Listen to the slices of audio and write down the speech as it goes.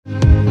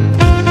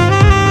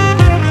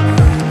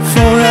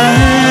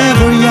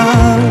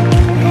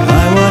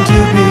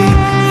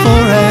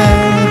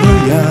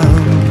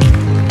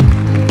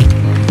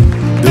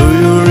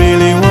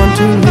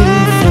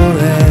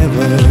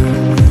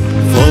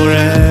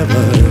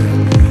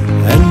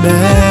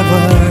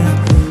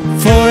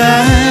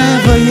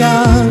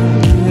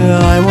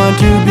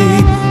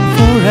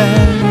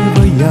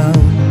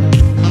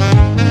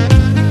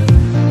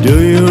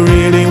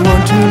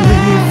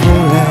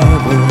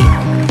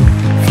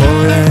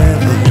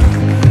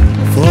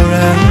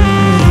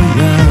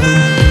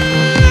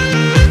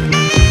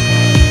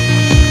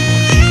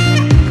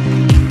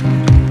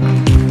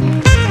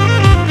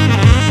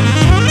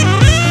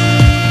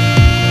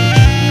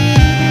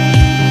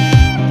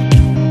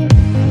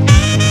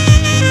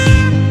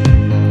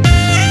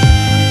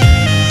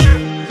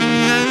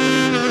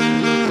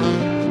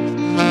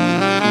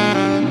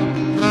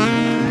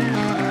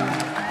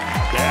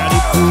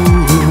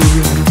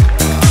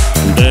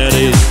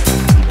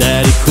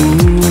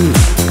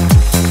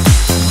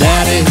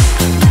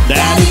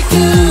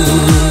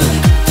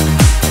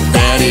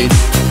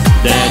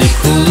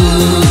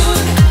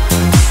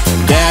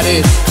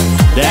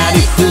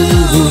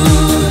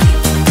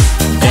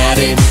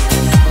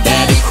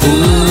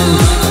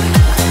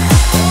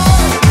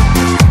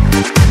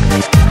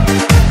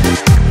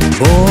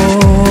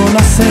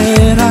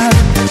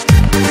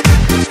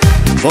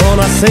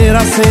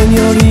Buonasera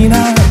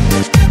signorina,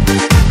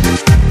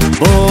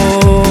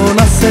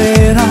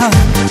 buonasera.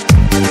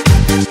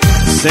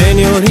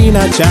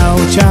 Signorina, ciao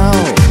ciao.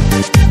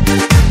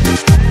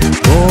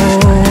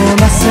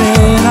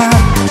 Buonasera,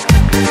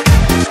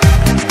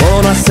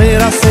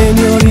 buonasera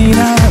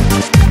signorina,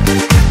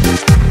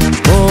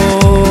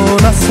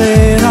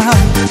 buonasera.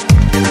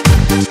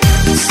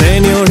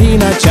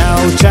 Signorina,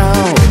 ciao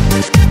ciao.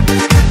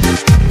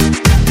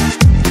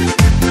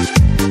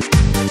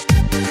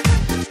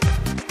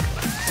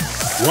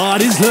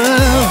 What is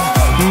love?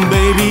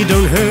 Baby,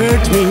 don't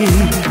hurt me,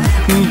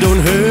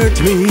 don't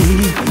hurt me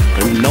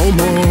no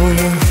more.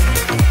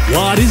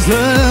 What is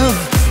love?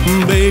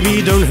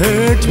 Baby, don't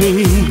hurt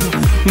me,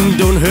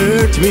 don't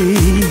hurt me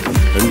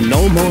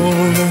no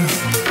more.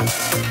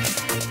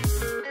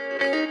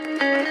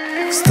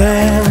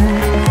 Stand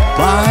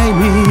by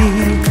me,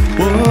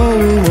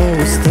 whoa,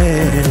 whoa,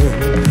 stand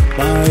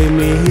by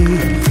me.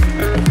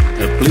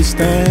 Please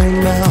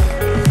stand now,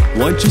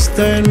 won't you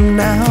stand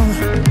now?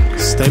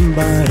 Stand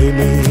by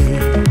me.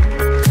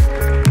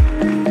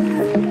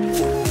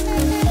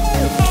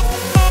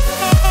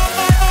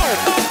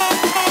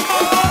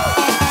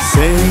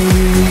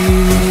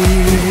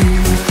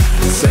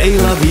 Sei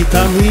la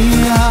vita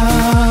mia,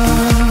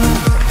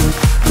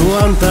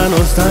 quanta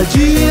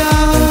nostalgia,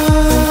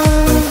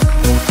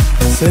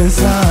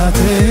 senza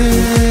te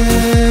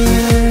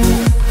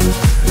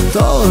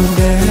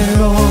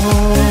tornerò,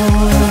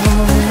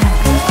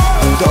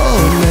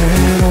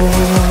 tornerò.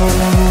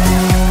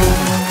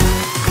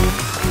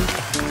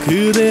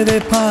 Chiude de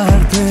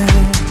parte,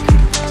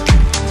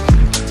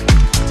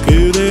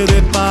 chiude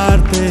de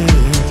parte,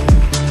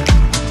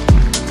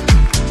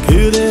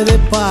 chiude de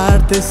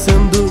parte,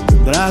 sunt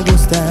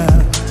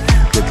dragostea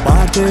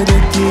departe de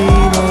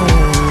tine.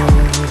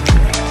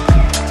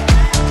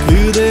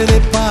 Chiude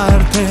de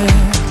parte,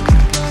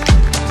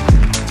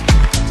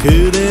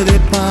 chiude de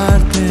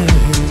parte,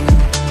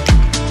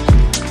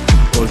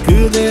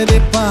 oricât de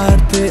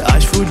departe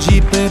aș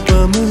fugi pe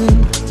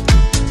pământ,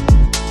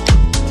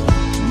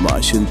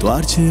 m-aș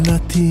întoarce la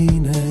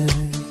tine.